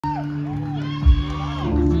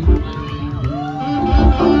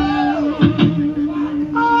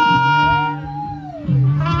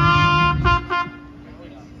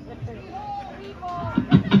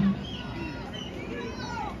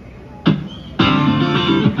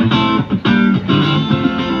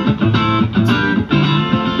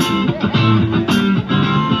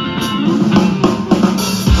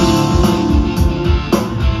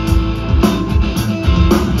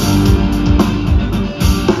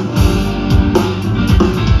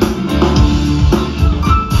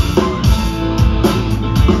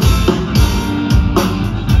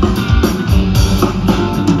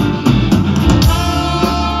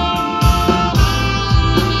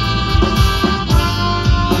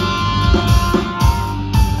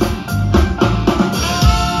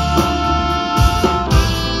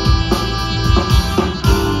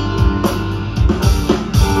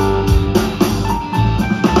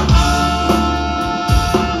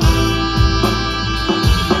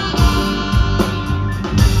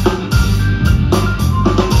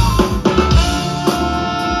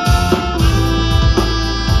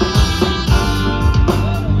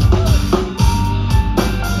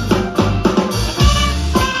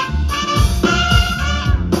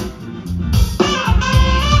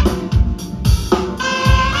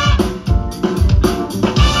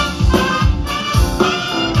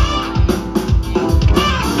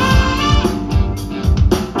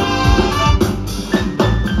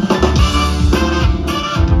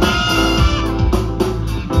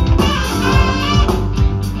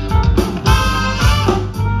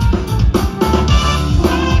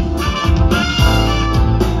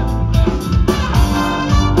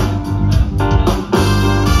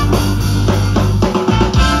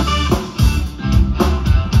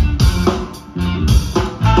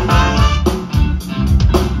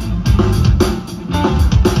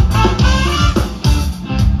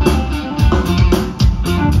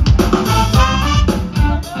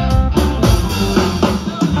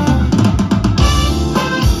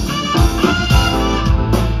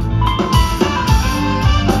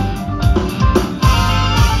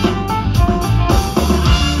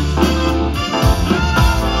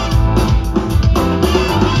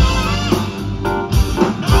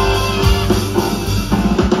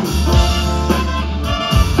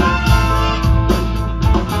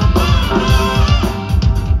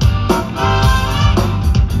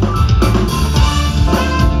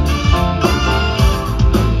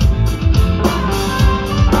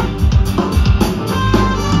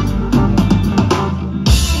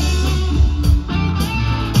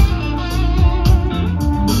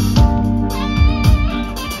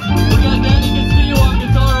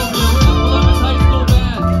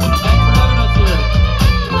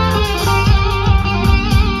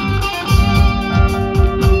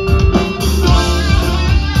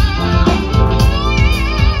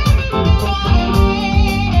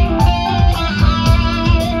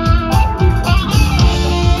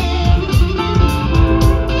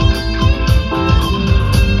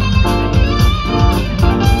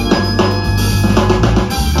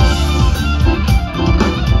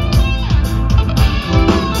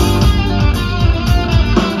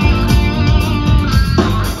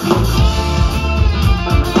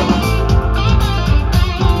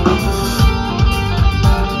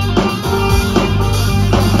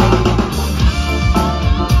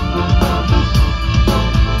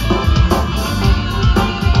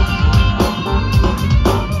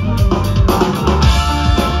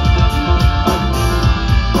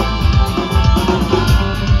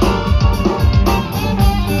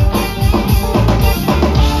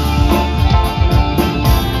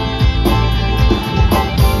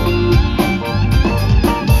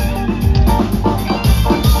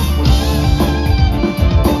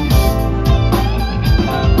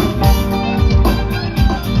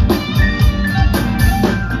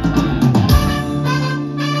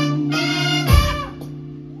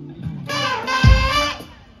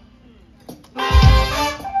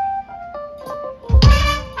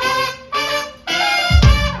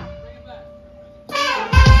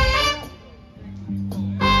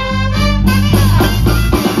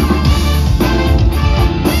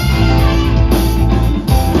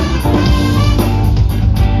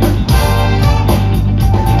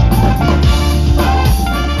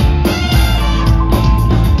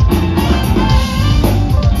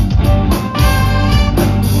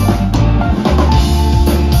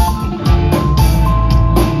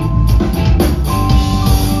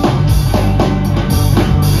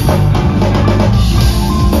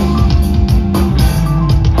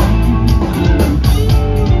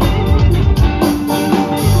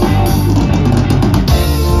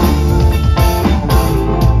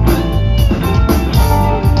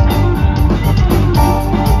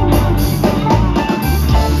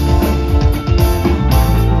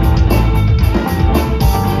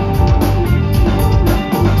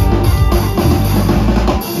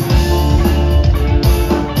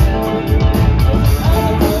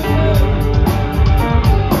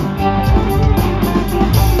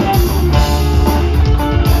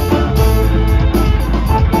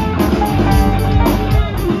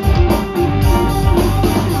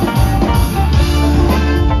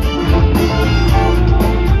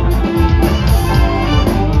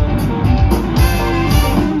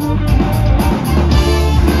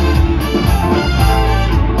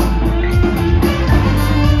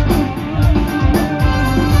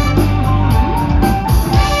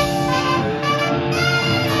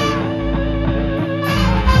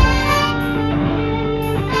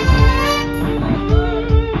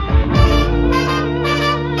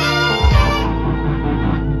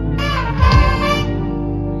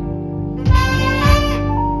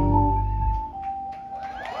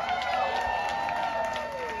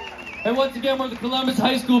And once again, we're the Columbus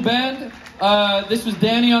High School Band. This was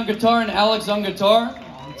Danny on guitar and Alex on guitar.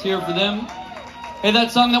 Let's hear it for them. Hey,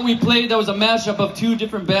 that song that we played, that was a mashup of two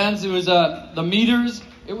different bands. It was The Meters.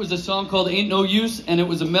 It was a song called Ain't No Use, and it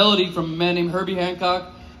was a melody from a man named Herbie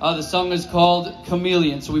Hancock. The song is called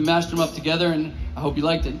Chameleon. So we mashed them up together, and I hope you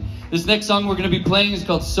liked it. This next song we're going to be playing is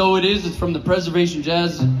called So It Is. It's from the Preservation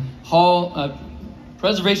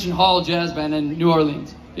Hall Jazz Band in New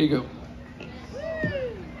Orleans. Here you go.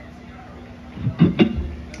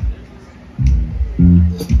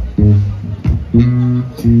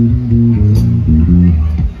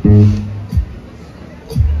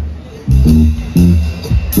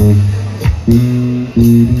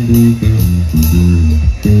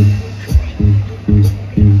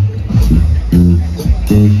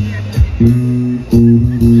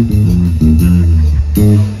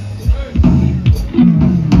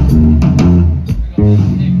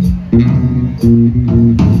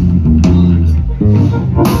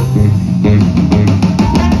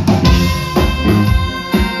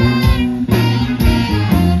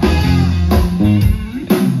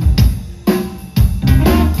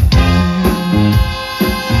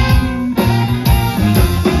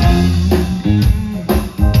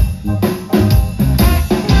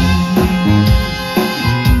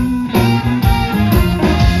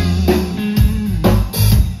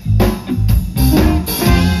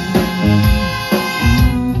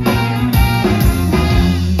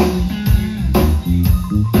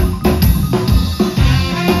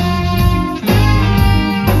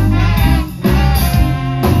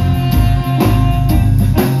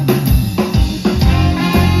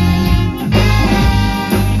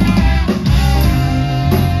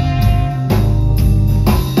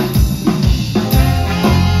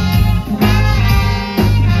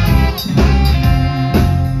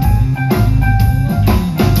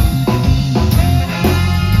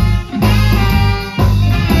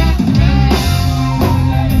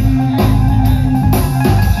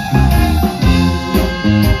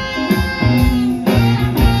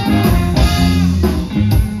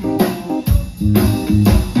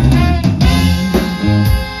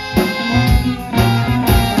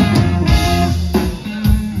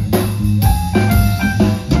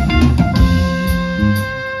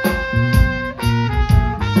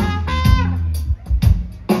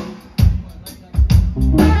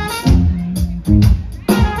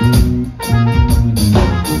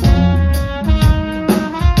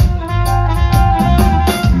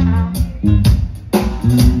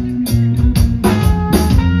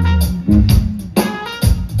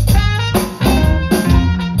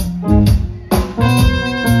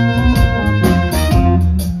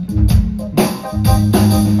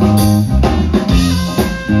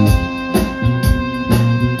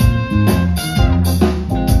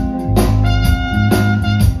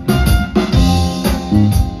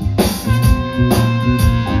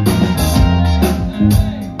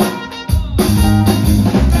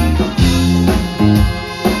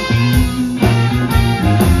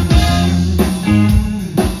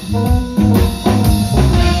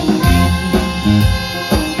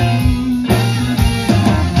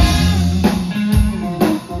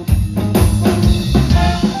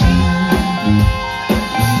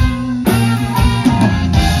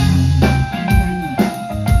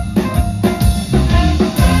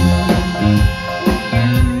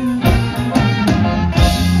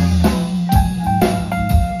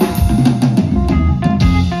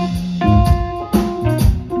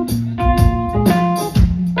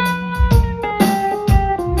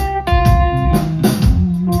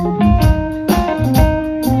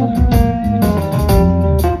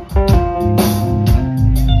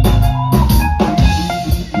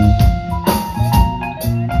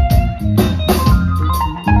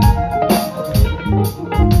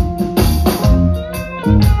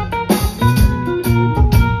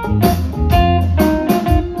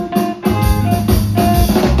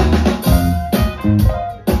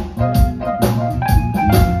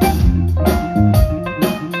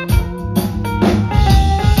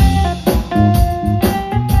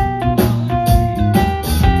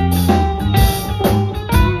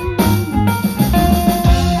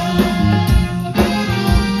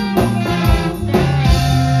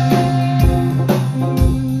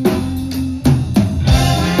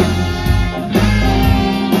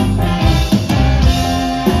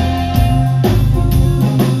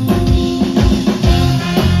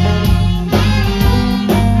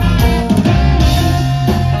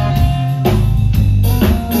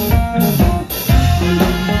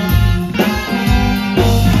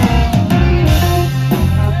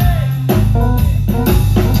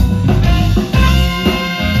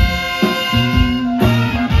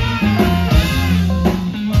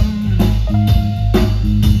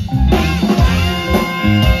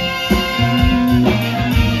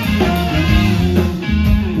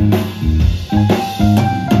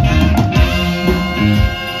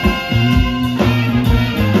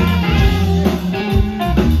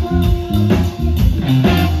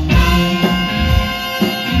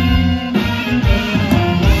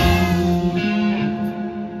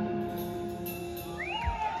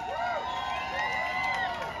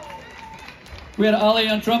 We had Ali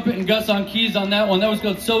on trumpet and Gus on keys on that one. That was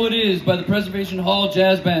called So It Is by the Preservation Hall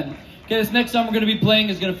Jazz Band. Okay, this next song we're going to be playing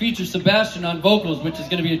is going to feature Sebastian on vocals, which is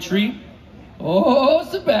going to be a treat. Oh,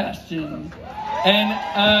 Sebastian.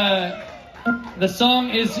 And the song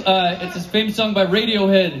is, it's this famous song by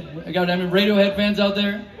Radiohead. I got any Radiohead fans out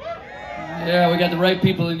there? Yeah, we got the right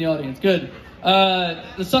people in the audience. Good.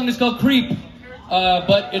 The song is called Creep,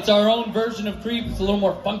 but it's our own version of Creep. It's a little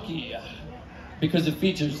more funky because it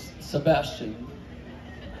features Sebastian.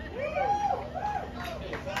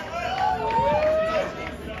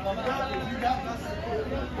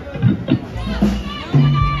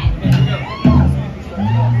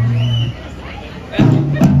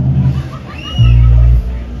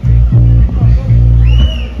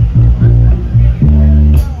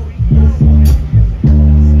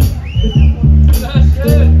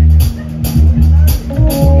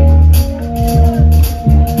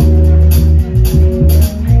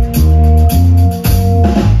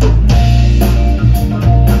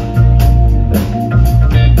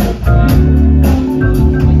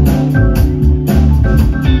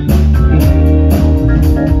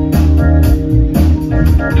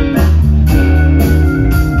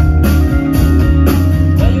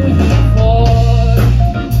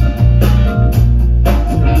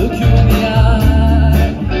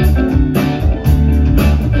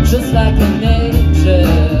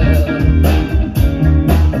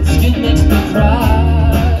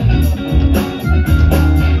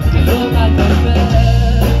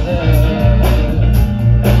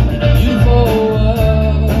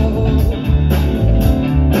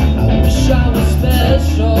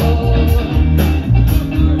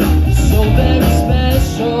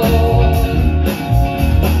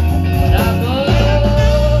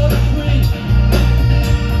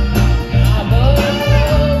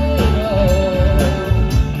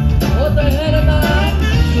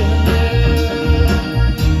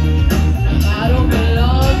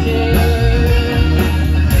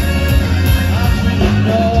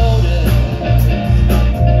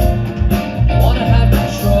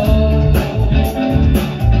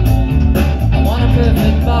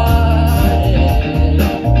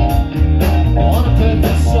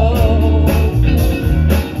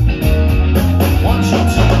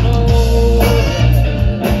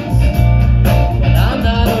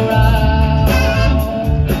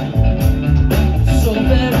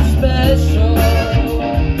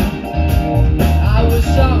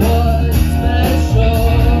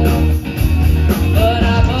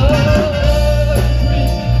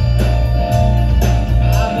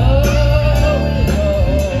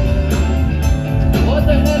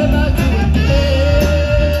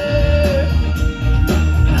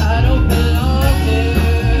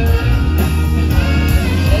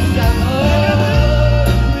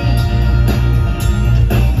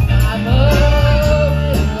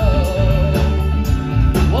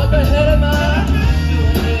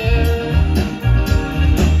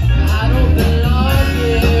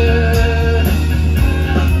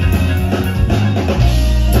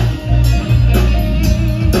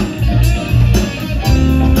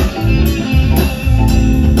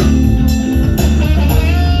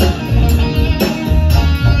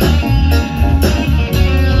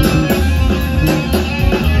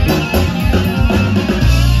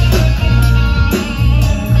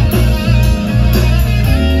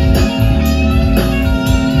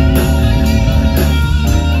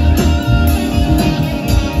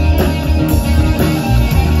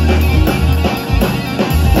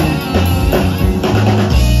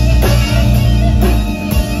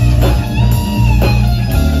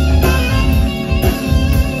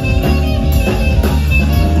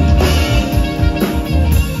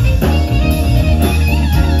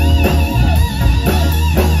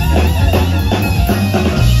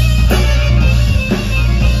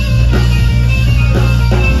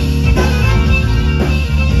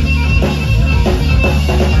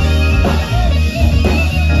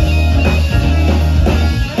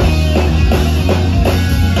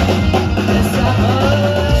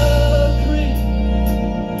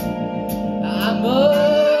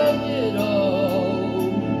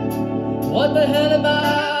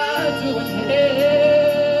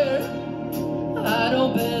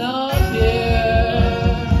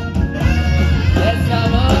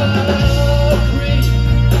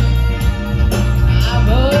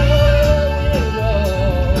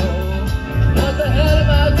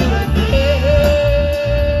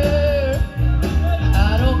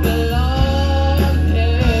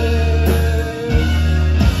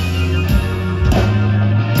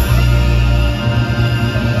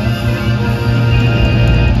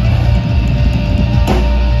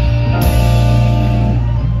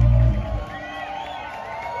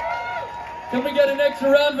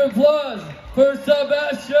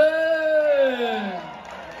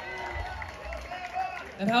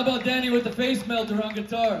 And how about Danny with the face melter on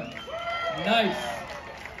guitar? Nice.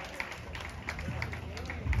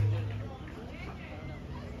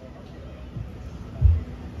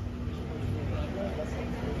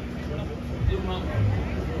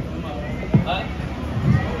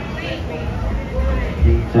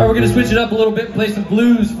 Alright, we're going to switch it up a little bit and play some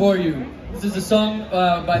blues for you. This is a song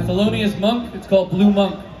by Thelonious Monk. It's called Blue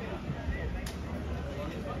Monk.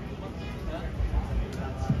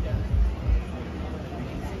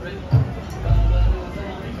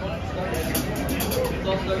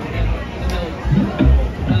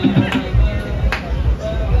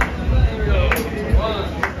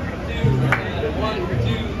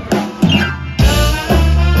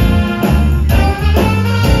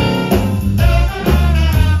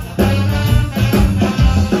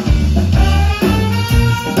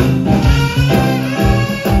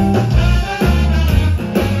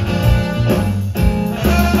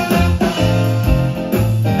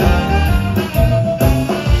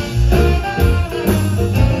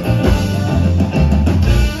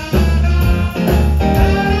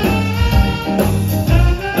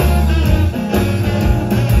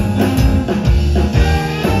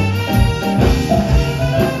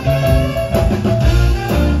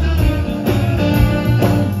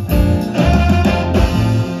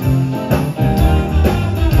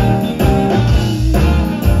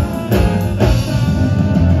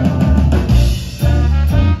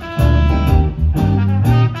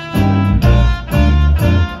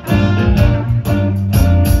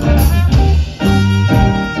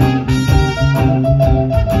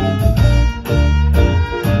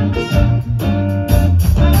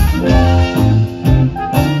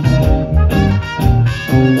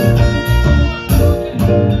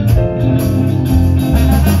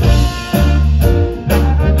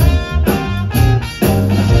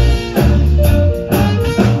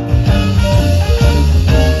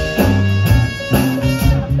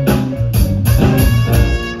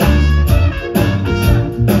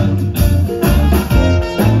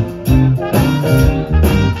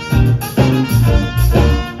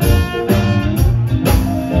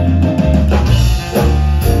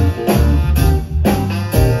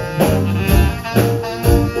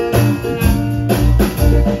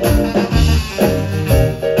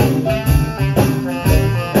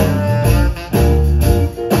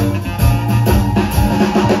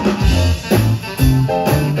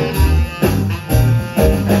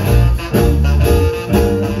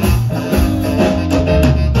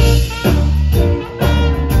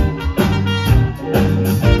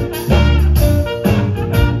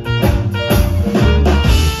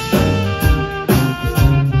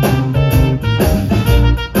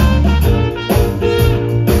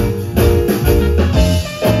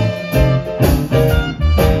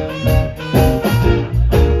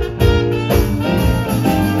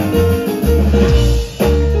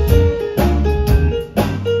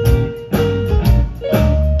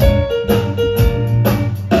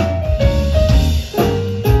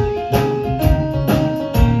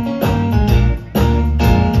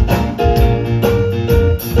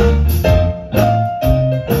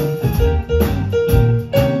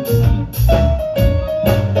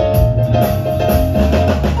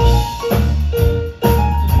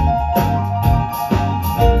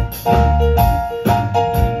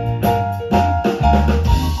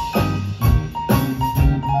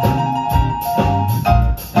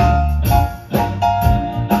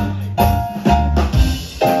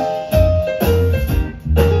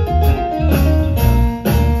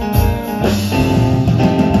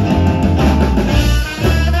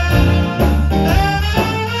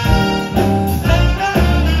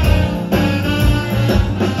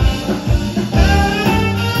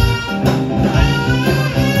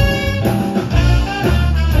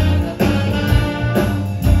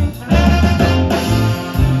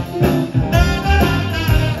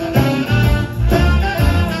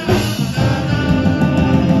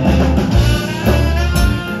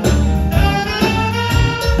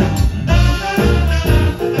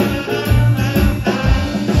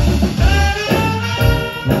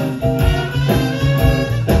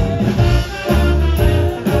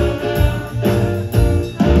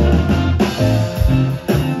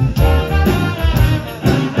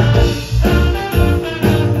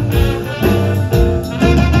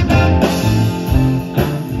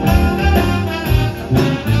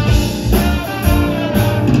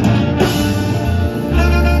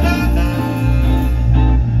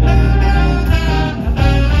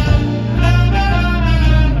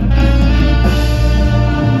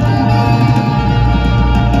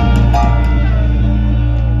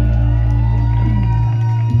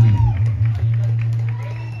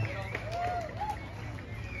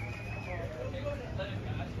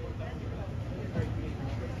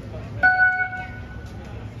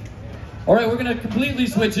 All right, we're gonna completely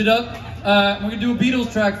switch it up. We're gonna do a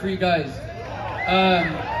Beatles track for you guys.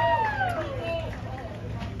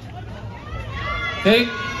 Okay.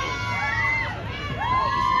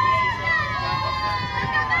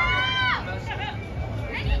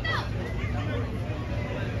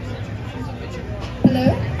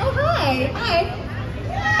 Hello? Oh, hi. Hi.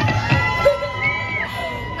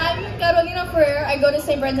 I'm Carolina Ferrer. I go to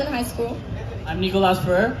St. Brendan High School. I'm Nicolas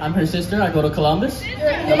Ferrer. I'm her sister. I go to Columbus.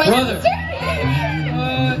 You're my Brother. sister?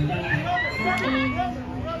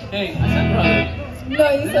 Hey, I said brother. No,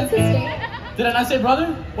 you said sister. Did I not say brother?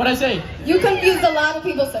 What'd I say? You confused a lot of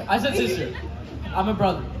people, sir. I said sister. I'm a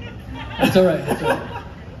brother. that's all right. That's all right.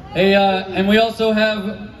 Hey, and we also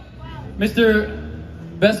have Mr.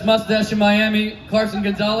 Best Mustache in Miami, Carson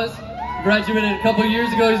Gonzalez. Graduated a couple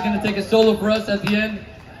years ago. He's gonna take a solo for us at the end.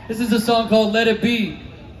 This is a song called Let It Be.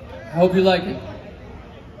 I hope you like it.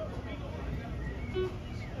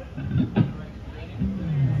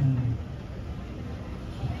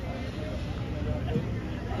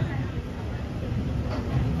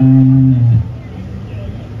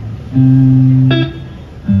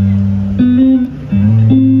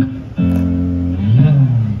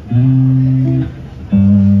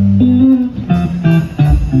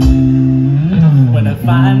 When I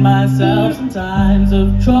find myself in times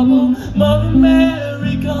of trouble, Mother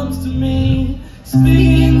Mary comes to me,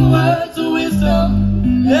 speaking words of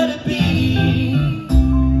wisdom, let it be.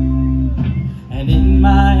 And in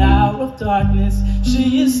my hour of darkness,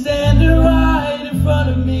 she is standing right in front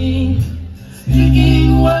of me,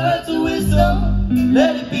 speaking words of wisdom,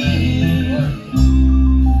 let it be.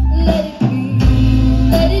 Let it be.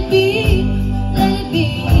 Let it be. Let it be.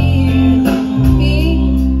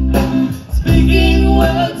 Speaking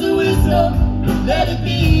words of wisdom, let it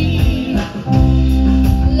be.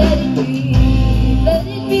 Let it be. Let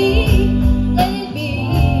it be. Let it be.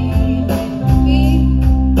 Let it be.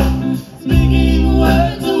 Speaking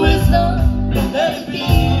words of wisdom, let it be.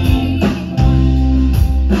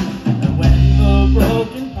 And when the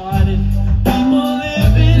broken-hearted people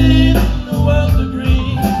living in the world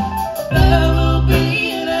agree, there will be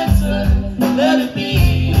an answer, let it be.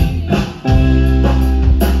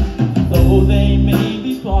 Though they may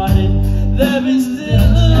be parted, there is still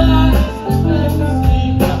a light that we see.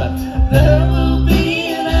 There will be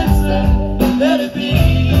an answer, let it be.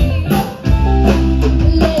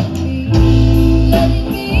 Let it be. Let it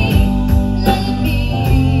be. Let it be.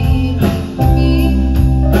 Let it be.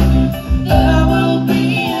 There will be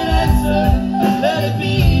an answer, let it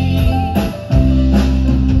be.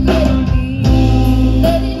 Let it be.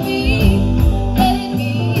 Let it be. Let it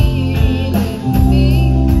be. Let it be.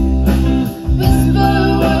 Whisper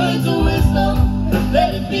words of wisdom.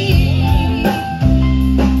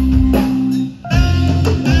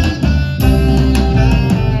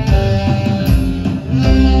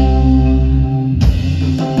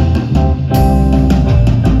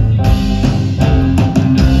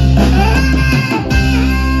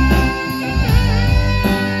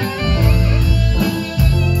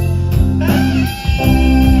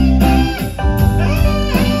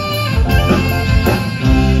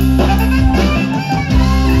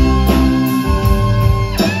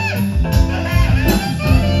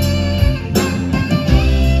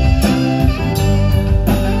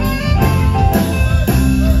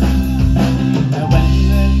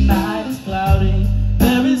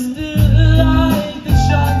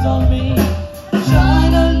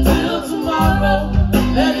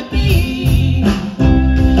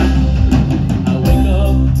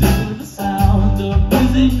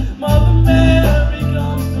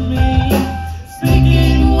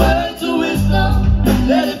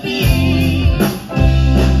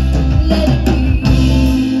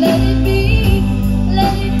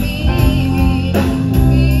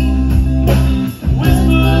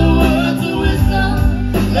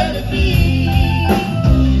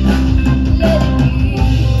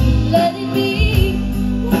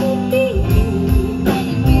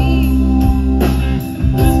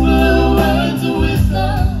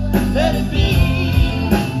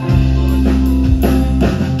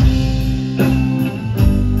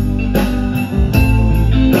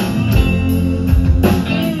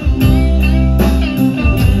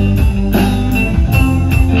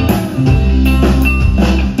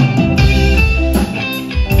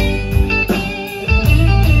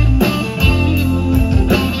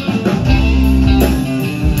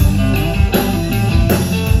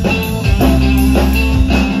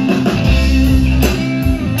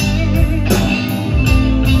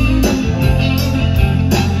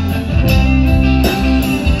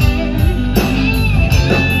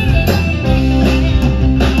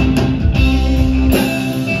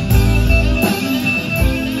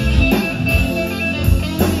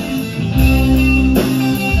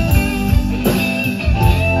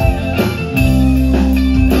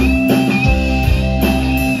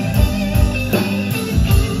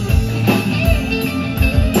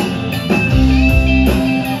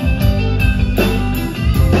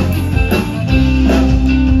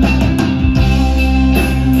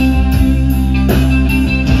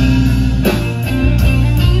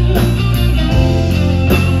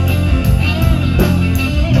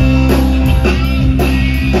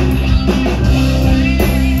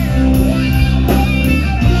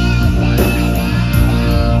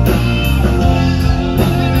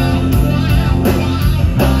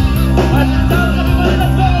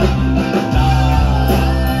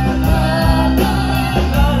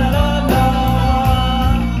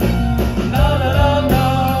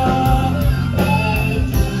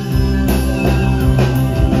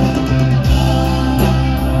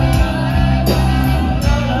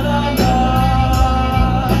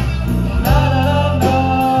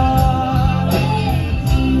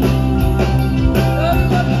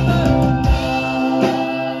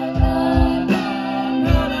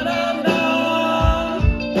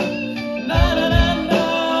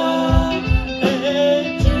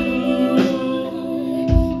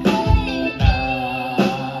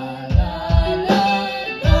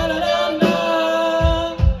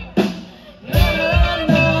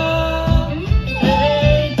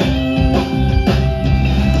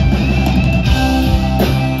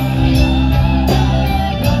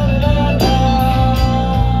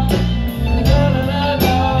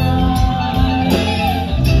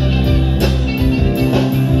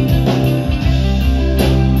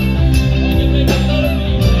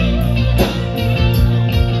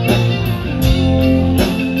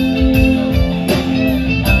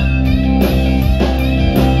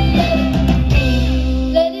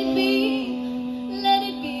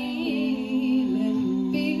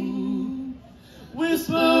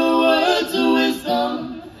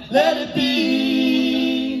 let it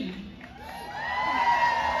be.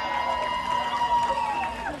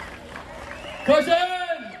 Carson!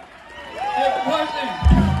 Hey, Carson!